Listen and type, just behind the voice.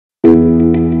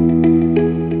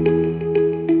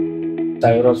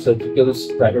Siora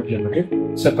Surgicals Private Limited.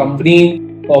 It's a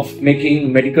company of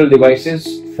making medical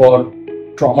devices for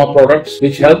trauma products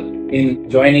which help in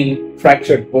joining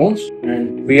fractured bones,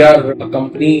 and we are a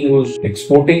company who's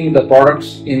exporting the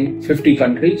products in 50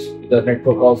 countries, the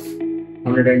network of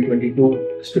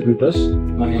 122 distributors.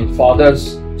 My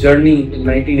father's journey in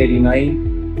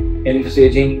 1989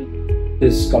 envisaging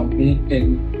this company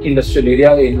in industrial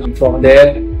area, and from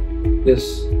there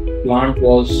this plant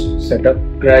was set up.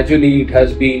 Gradually it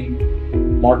has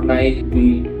been modernized,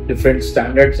 the different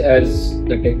standards as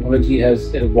the technology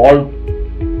has evolved.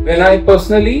 When I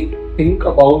personally think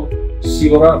about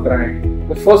Siora brand,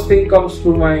 the first thing comes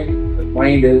to my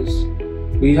mind is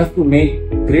we have to make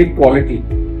great quality.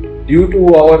 Due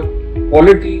to our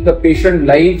quality, the patient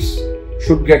lives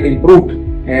should get improved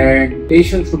and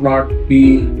patients should not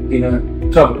be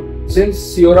in trouble. Since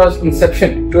Siora's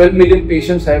inception, 12 million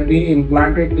patients have been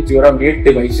implanted with Siora made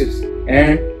devices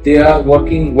and they are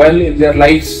working well in their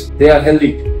lives, they are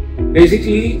healthy.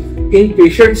 Basically, in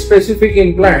patient specific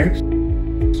implants,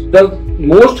 the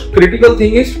most critical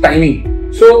thing is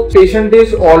timing. So patient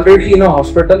is already in a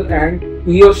hospital and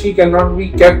he or she cannot be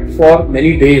kept for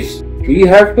many days. We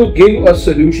have to give a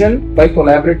solution by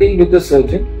collaborating with the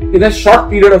surgeon in a short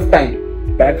period of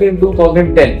time. Back in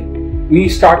 2010, we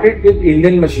started with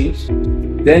Indian machines.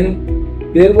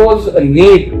 Then there was a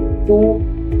need to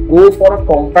go for a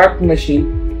compact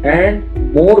machine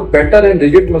and more better and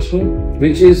rigid machine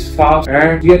which is fast,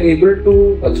 and we are able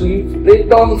to achieve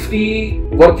breakdown free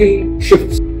working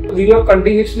shifts. We are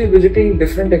continuously visiting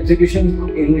different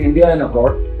exhibitions in India and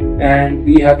abroad, and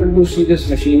we happen to see this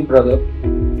machine, brother.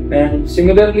 And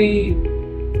similarly,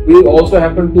 we also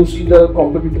happen to see the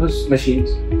competitors'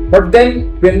 machines. But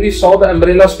then when we saw the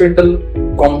umbrella spindle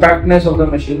compactness of the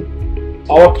machine,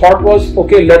 our thought was,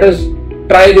 okay, let us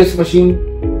try this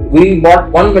machine. We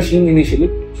bought one machine initially.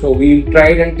 So we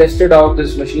tried and tested out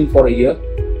this machine for a year,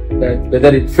 that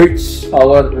whether it fits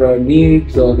our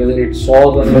needs or whether it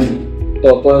solves our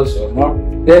purpose or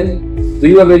not. Then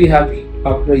we were very happy.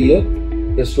 After a year,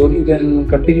 the story then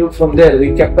continued from there.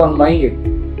 We kept on buying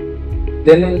it.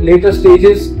 Then in later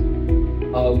stages,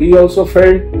 we also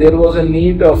felt there was a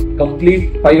need of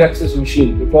complete 5-axis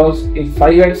machine, because in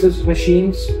 5-axis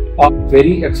machines are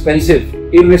very expensive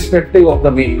irrespective of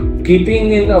the make.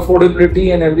 Keeping in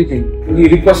affordability and everything, we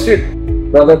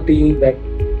requested brother team that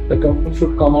the company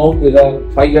should come out with a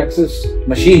 5-axis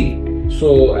machine.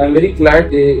 So I'm very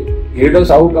glad they heard us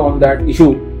out on that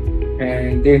issue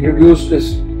and they introduced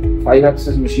this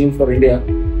 5-axis machine for India,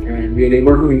 and we are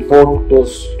able to import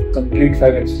those complete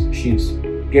 5-axis machines.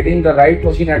 Getting the right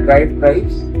machine at right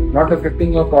price, not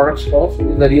affecting your product's cost,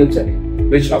 is the real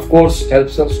challenge, which of course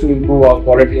helps us to improve our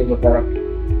quality of the product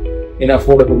in an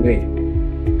affordable way.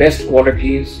 Best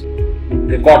qualities in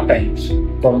record times.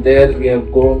 From there we have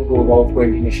grown to about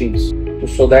 20 machines,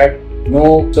 so that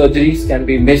no surgeries can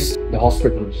be missed in the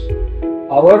hospitals.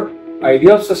 Our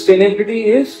idea of sustainability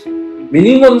is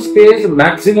minimum space,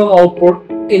 maximum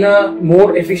output in a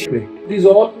more efficient way. These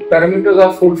all parameters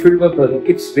are fulfilled by product.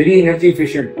 It's very energy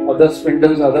efficient. Other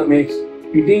spindles, other makes,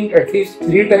 eating at least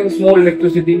 3 times more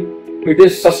electricity. It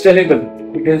is sustainable.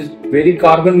 It is very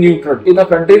carbon neutral. In a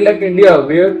country like India,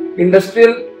 where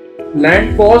industrial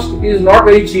land cost is not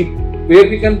very cheap, where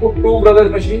we can put 2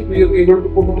 brothers machines, we are able to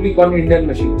put only 1 Indian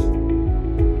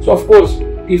machine. So of course,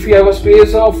 if we have a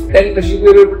space of 10 machines, we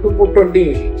are able to put 20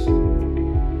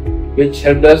 machines, which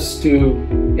helped us to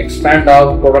expand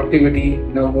our productivity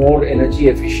in a more energy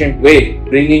efficient way,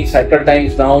 bringing cycle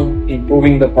times down,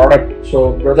 improving the product.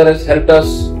 So brother has helped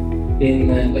us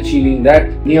in achieving that.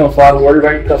 Many of our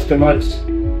worldwide customers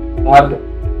are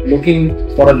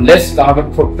looking for a less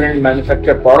carbon footprint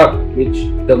manufactured product, which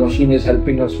the machine is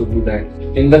helping us to do that.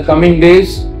 In the coming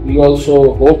days, we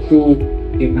also hope to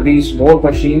increase more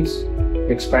machines,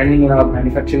 expanding in our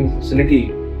manufacturing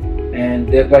facility,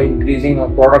 and thereby increasing our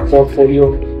product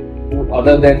portfolio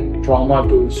other than trauma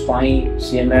to spine,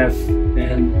 CMF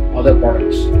and other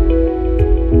products.